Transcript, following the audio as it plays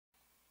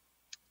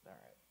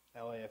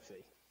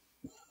LAFC.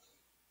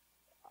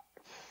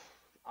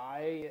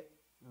 I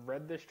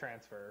read this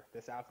transfer,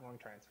 this outgoing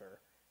transfer,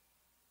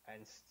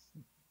 and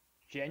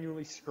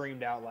genuinely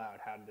screamed out loud,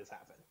 "How did this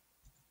happen?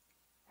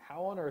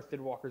 How on earth did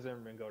Walker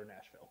Zimmerman go to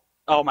Nashville?"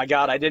 Oh my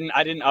God, I didn't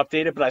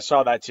update it, but I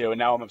saw that too, and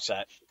now I'm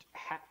upset.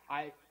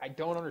 I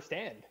don't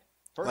understand.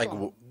 First Like,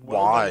 off,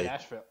 well done to why?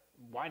 Nashville.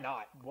 Why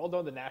not? Well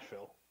done to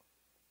Nashville.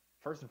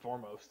 First and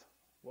foremost.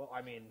 Well,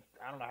 I mean,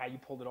 I don't know how you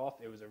pulled it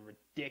off. It was a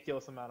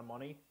ridiculous amount of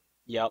money,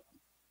 Yep.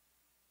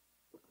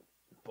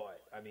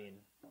 but I mean,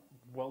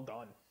 well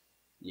done.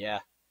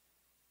 Yeah.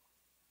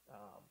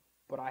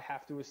 But I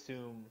have to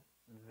assume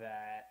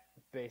that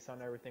based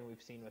on everything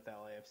we've seen with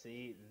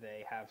LAFC,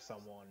 they have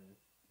someone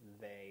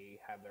they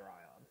have their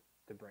eye on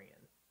to bring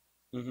in.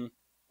 hmm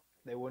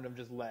They wouldn't have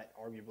just let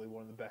arguably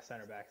one of the best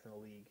center backs in the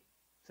league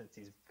since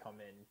he's come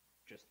in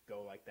just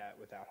go like that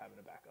without having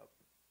a backup.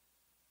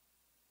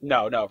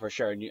 No, no, for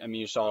sure. And I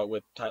mean, you saw it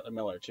with Tyler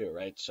Miller too,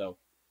 right? So,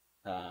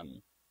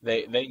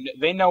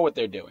 they know what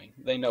they're doing.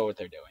 They know what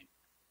they're doing.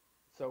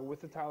 So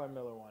with the Tyler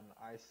Miller one,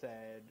 I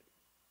said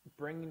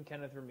bring in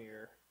Kenneth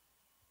Vermeer.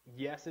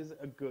 Yes, is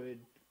a good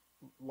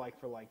like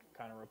for like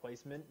kind of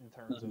replacement in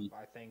terms of hmm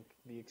I think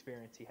the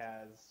experience he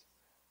has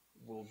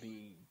will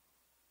be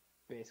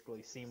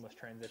basically seamless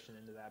transition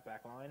into that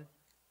back line.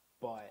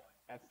 But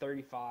at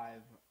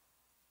 35,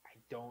 I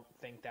don't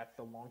think that's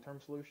the long term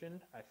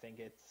solution. I think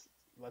it's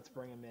let's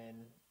bring him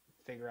in,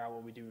 figure out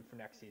what we do for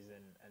next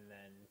season, and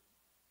then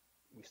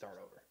we start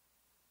over.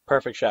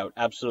 Perfect shout.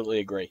 Absolutely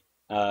agree.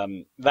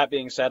 That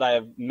being said, I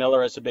have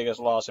Miller as the biggest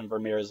loss and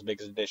Vermeer as the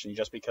biggest addition,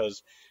 just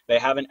because they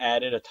haven't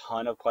added a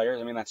ton of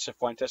players. I mean, that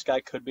Cifuentes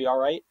guy could be all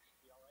right,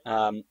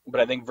 but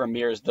I think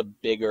Vermeer is the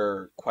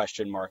bigger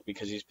question mark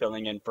because he's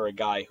filling in for a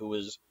guy who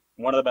was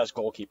one of the best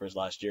goalkeepers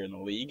last year in the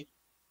league.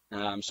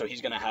 So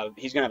he's gonna have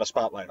a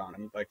spotlight on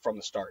him like from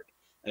the start.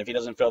 And if he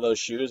doesn't fill those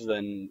shoes,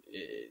 then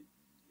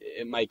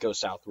it might go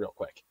south real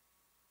quick.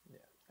 Yeah.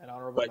 An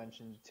honorable But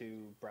mention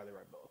to Bradley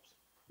Wright Phillips.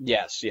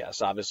 yes,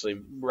 yes, obviously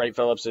Wright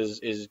Phillips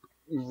is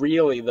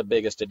really the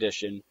biggest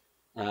addition,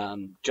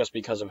 just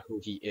because of who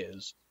he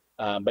is.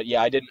 But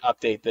yeah, I didn't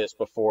update this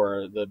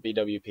before the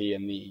BWP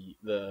and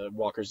the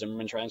Walker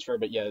Zimmerman transfer.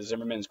 But yeah,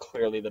 Zimmerman's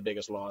clearly the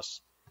biggest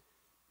loss.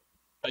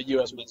 A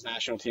U.S. men's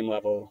national team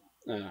level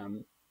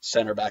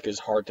center back is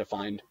hard to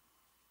find.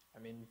 I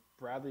mean,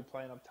 Bradley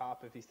playing up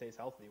top if he stays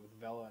healthy with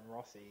Vela and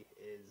Rossi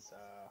is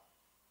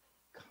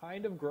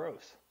kind of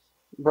gross.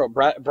 Bro,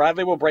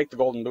 Bradley will break the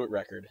Golden Boot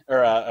record,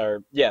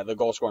 or yeah, the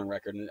goal scoring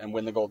record, and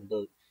win the Golden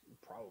Boot.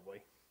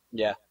 Probably.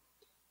 Yeah,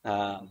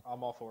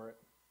 I'm all for it.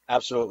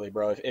 absolutely,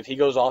 bro. If he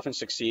goes off and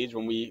succeeds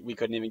when we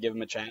couldn't even give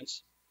him a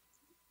chance,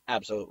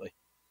 absolutely.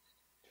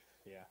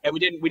 Yeah. And we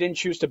didn't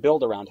choose to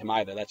build around him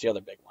either. That's the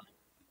other big one.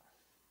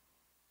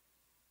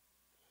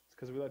 It's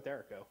because we let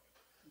Derek go.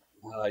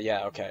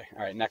 Yeah, okay.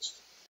 All right, next.